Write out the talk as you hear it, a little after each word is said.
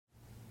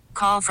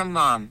call from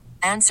mom.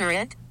 Answer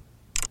it.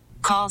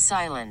 Call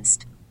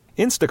silenced.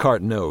 Instacart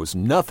knows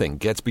nothing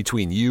gets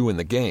between you and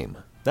the game.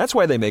 That's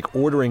why they make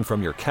ordering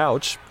from your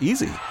couch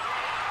easy.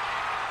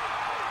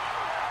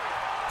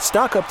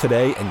 Stock up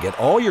today and get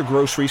all your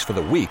groceries for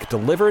the week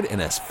delivered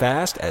in as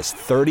fast as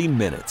 30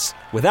 minutes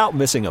without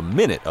missing a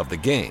minute of the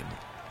game.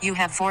 You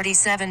have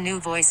 47 new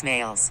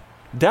voicemails.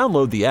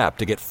 Download the app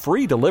to get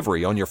free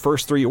delivery on your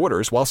first 3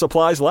 orders while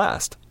supplies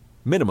last.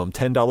 Minimum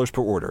 $10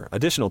 per order.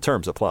 Additional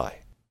terms apply.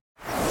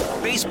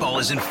 Baseball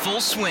is in full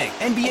swing.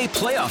 NBA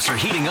playoffs are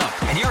heating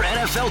up, and your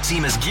NFL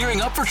team is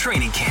gearing up for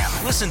training camp.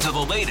 Listen to the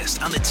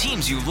latest on the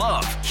teams you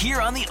love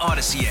here on the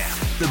Odyssey app.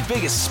 The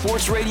biggest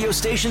sports radio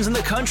stations in the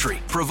country,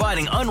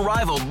 providing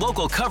unrivaled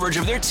local coverage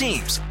of their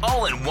teams,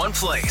 all in one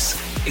place.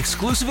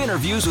 Exclusive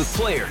interviews with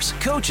players,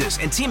 coaches,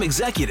 and team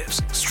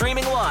executives,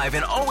 streaming live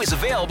and always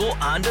available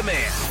on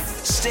demand.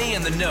 Stay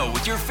in the know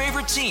with your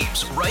favorite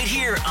teams right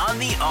here on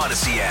the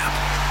Odyssey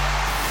app.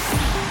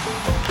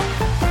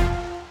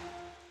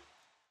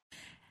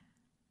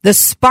 The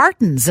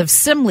Spartans of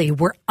Simley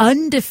were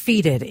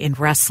undefeated in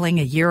wrestling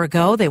a year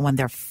ago. They won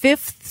their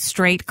 5th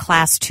straight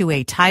Class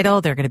 2A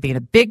title. They're going to be in a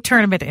big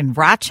tournament in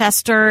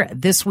Rochester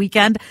this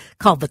weekend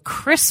called the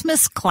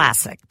Christmas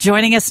Classic.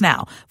 Joining us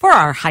now for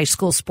our high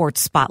school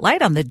sports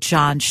spotlight on the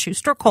John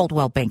Schuster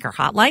Coldwell Banker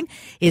Hotline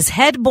is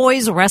head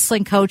boys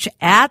wrestling coach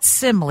at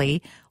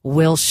Simley,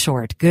 Will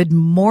Short. Good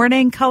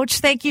morning,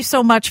 Coach. Thank you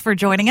so much for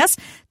joining us.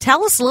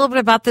 Tell us a little bit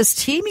about this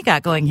team you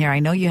got going here. I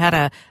know you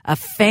had a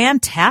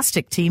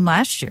fantastic team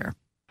last year.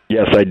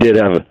 Yes, I did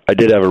have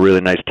a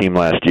really nice team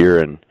last year,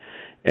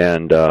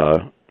 and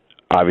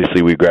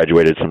obviously we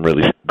graduated some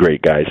really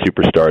great guys,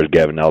 superstars.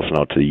 Gavin Nelson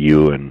out to the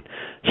U, and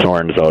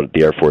Soren's out at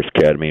the Air Force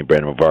Academy, and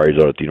Brandon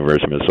Mavari's out at the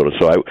University of Minnesota.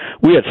 So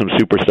we had some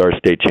superstar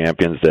state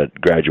champions that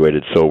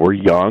graduated. So we're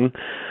young.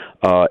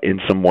 In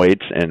some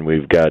weights, and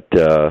we've got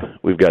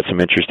some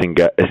interesting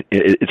guys.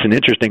 It's an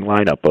interesting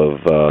lineup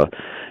of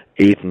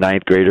 8th,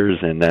 9th graders,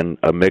 and then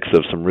a mix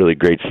of some really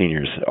great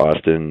seniors.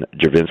 Austin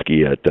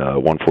Javinsky at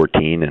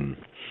 114 and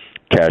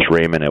Cash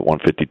Raymond at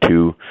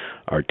 152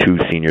 are 2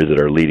 seniors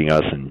that are leading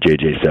us, and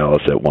J.J.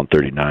 Salas at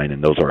 139,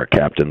 and those are our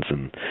captains.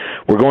 And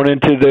we're going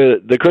into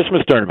the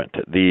Christmas tournament,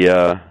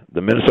 the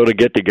Minnesota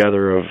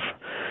get-together of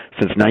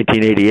since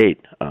 1988.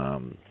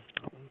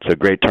 It's a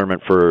great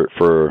tournament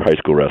for high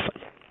school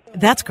wrestling.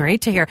 That's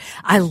great to hear.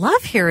 I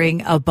love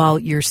hearing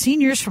about your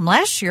seniors from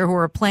last year who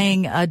are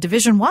playing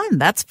Division I.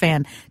 That's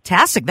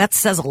fantastic. That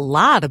says a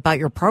lot about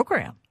your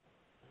program.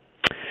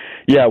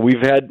 Yeah, we've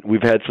had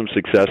some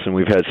success, and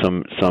we've had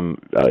some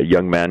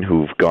young men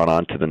who've gone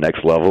on to the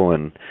next level,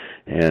 and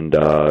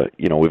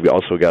we've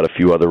also got a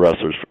few other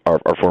wrestlers. Our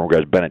former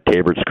guys, Bennett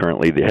Tabert's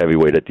currently the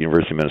heavyweight at the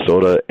University of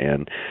Minnesota,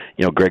 and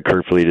Greg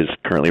Kirkfleet is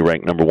currently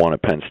ranked number 1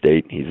 at Penn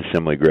State. He's a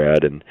Simley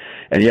grad, and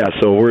yeah,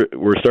 so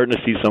we're starting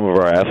to see some of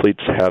our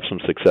athletes have some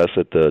success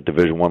at the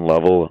Division I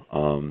level,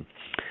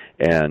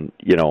 and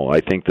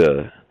I think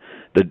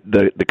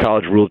the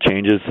college rule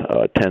changes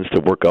tends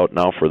to work out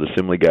now for the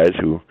Simley guys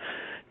who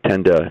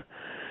tend to,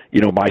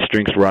 my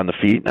strengths were on the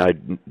feet, and I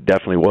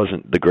definitely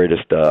wasn't the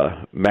greatest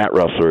mat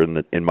wrestler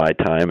in my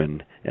time,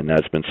 and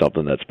that's been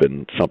something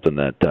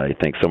that I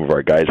think some of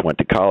our guys went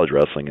to college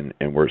wrestling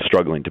and were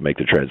struggling to make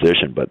the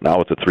transition. But now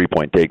with the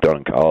 3-point takedown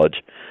in college,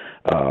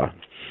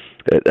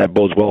 that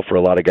bodes well for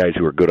a lot of guys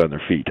who are good on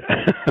their feet.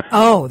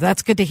 Oh,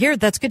 that's good to hear.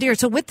 That's good to hear.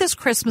 So with this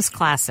Christmas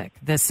Classic,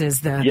 this is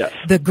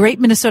the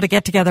great Minnesota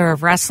get-together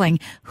of wrestling.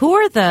 Who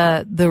are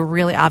the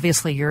really,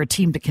 obviously you're a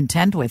team to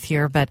contend with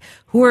here, but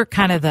who are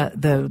kind of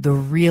the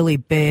really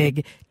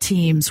big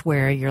teams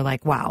where you're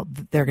like, wow,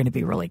 they're going to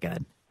be really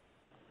good?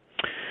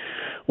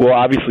 Well,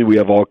 obviously we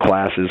have all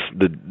classes.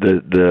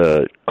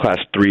 The Class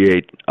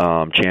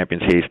 3A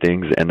champions,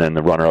 Hastings, and then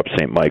the runner-up,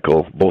 St.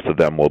 Michael. Both of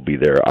them will be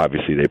there.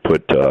 Obviously, they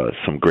put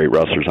some great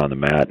wrestlers on the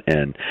mat.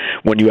 And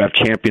when you have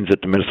champions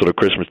at the Minnesota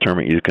Christmas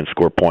Tournament, you can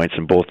score points,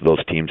 and both of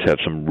those teams have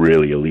some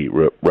really elite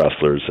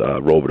wrestlers.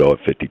 Robideau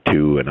at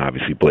 52, and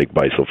obviously Blake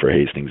Beisel for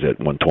Hastings at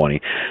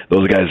 120.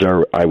 Those guys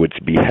are, I would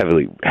be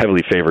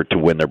heavily favored to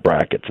win their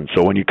brackets. And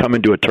so when you come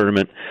into a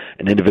tournament,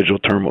 an individual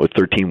tournament with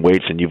 13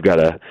 weights, and you've got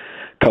a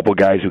couple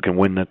guys who can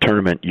win the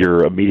tournament,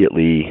 you're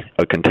immediately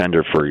a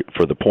contender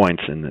for the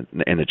points in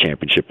the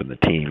championship and the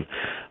team.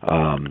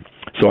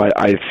 So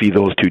I see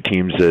those two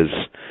teams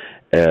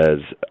as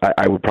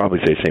I would probably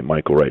say St.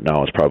 Michael right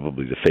now is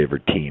probably the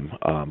favored team.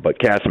 But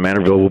Cass and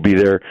Manorville will be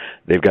there.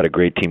 They've got a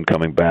great team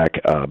coming back.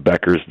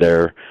 Becker's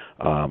there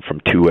from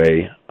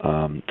 2A.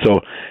 So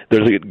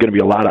there's going to be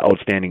a lot of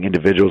outstanding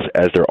individuals,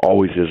 as there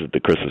always is at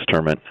the Christmas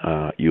tournament.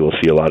 You will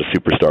see a lot of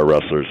superstar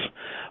wrestlers.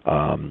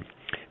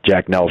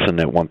 Jack Nelson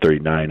at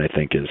 139, I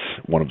think, is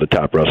one of the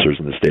top wrestlers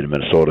in the state of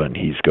Minnesota, and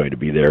he's going to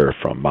be there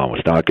from Mount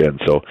Wisconka. And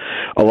so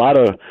a lot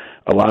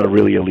of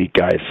really elite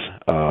guys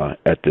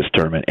at this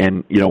tournament.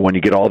 And, when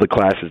you get all the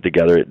classes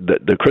together,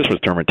 the Christmas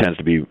tournament tends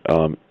to be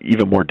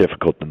even more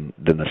difficult than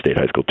the state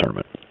high school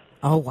tournament.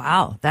 Oh,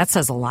 wow. That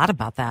says a lot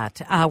about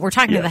that. We're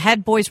talking to the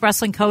head boys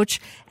wrestling coach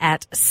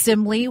at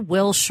Simley,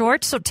 Will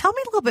Short. So tell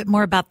me a little bit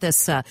more about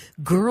this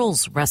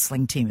girls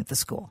wrestling team at the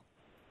school.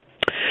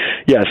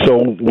 Yeah,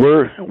 so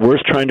we're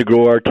trying to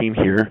grow our team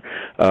here.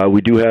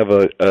 We do have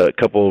a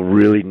couple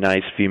really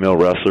nice female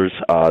wrestlers.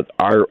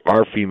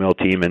 Our female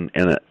team, and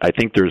I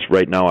think there's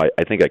right now,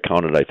 I think I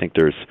counted, I think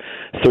there's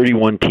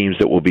 31 teams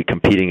that will be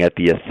competing at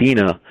the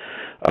Athena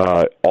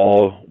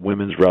all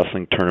women's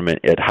wrestling tournament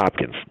at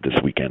Hopkins this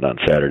weekend on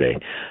Saturday.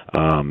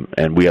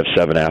 And we have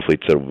 7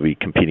 athletes that will be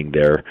competing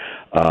there.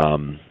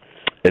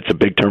 It's a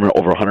big tournament.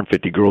 Over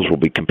 150 girls will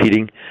be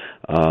competing.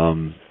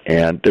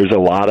 And there's a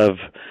lot of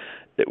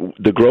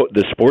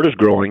the sport is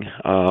growing.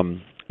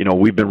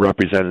 We've been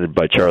represented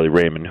by Charlie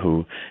Raymond,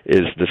 who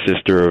is the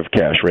sister of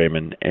Cash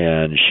Raymond,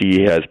 and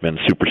she has been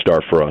superstar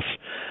for us,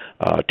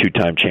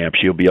 2-time champ.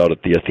 She'll be out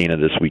at the Athena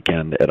this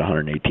weekend at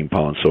 118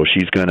 pounds, so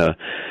she's gonna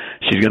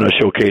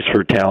showcase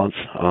her talents.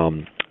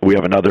 We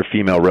have another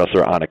female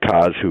wrestler, Anna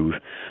Kaz,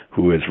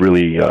 who is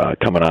really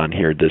coming on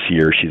here this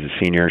year. She's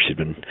a senior. She's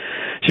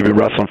been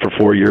wrestling for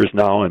 4 years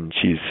now, and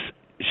she's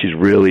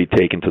really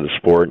taken to the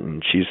sport,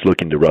 and she's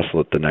looking to wrestle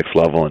at the next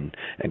level and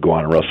go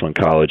on and wrestle in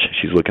college.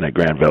 She's looking at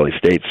Grand Valley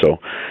State. So,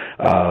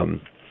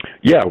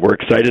 we're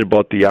excited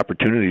about the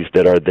opportunities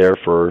that are there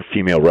for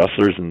female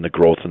wrestlers and the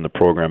growth in the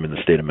program in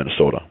the state of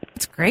Minnesota.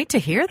 It's great to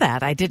hear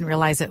that. I didn't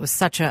realize it was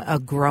such a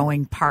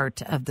growing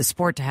part of the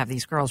sport to have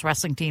these girls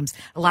wrestling teams.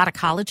 A lot of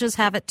colleges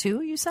have it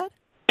too, you said?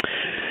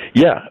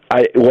 Yeah,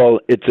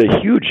 it's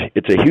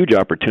a huge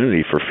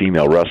opportunity for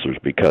female wrestlers,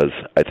 because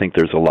I think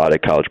there's a lot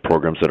of college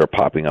programs that are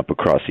popping up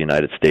across the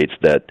United States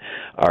that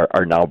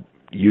are now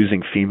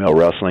using female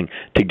wrestling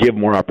to give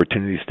more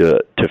opportunities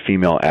to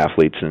female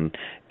athletes,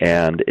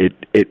 and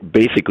it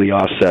basically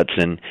offsets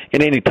in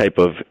any type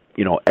of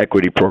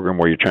equity program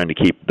where you're trying to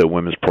keep the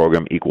women's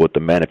program equal with the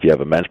men. If you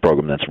have a men's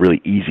program, that's really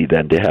easy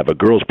then to have a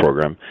girls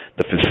program.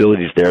 The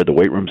facility's there, the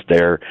weight room's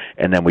there,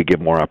 and then we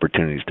give more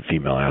opportunities to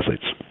female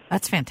athletes.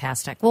 That's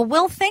fantastic. Well,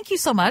 Will, thank you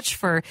so much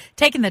for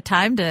taking the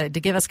time to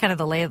give us kind of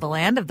the lay of the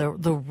land of the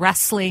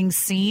wrestling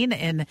scene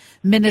in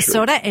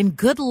Minnesota, sure. And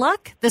good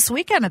luck this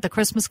weekend at the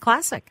Christmas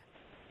Classic.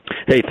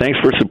 Hey, thanks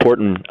for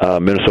supporting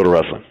Minnesota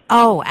wrestling.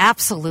 Oh,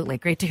 absolutely.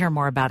 Great to hear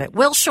more about it.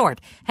 Will Short,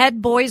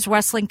 head boys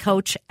wrestling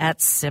coach at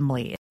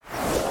Simley.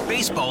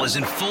 Baseball is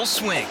in full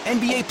swing.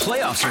 NBA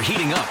playoffs are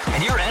heating up,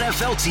 and your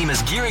NFL team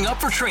is gearing up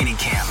for training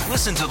camp.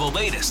 Listen to the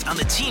latest on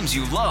the teams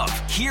you love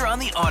here on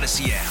the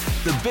Odyssey app.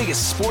 The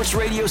biggest sports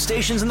radio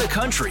stations in the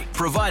country,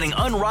 providing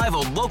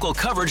unrivaled local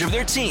coverage of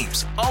their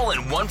teams, all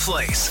in one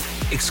place.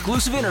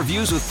 Exclusive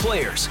interviews with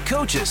players,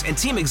 coaches, and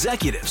team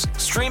executives,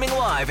 streaming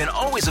live and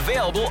always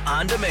available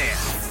on demand.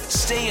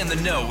 Stay in the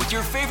know with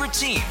your favorite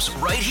teams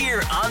right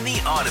here on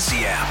the Odyssey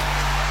app.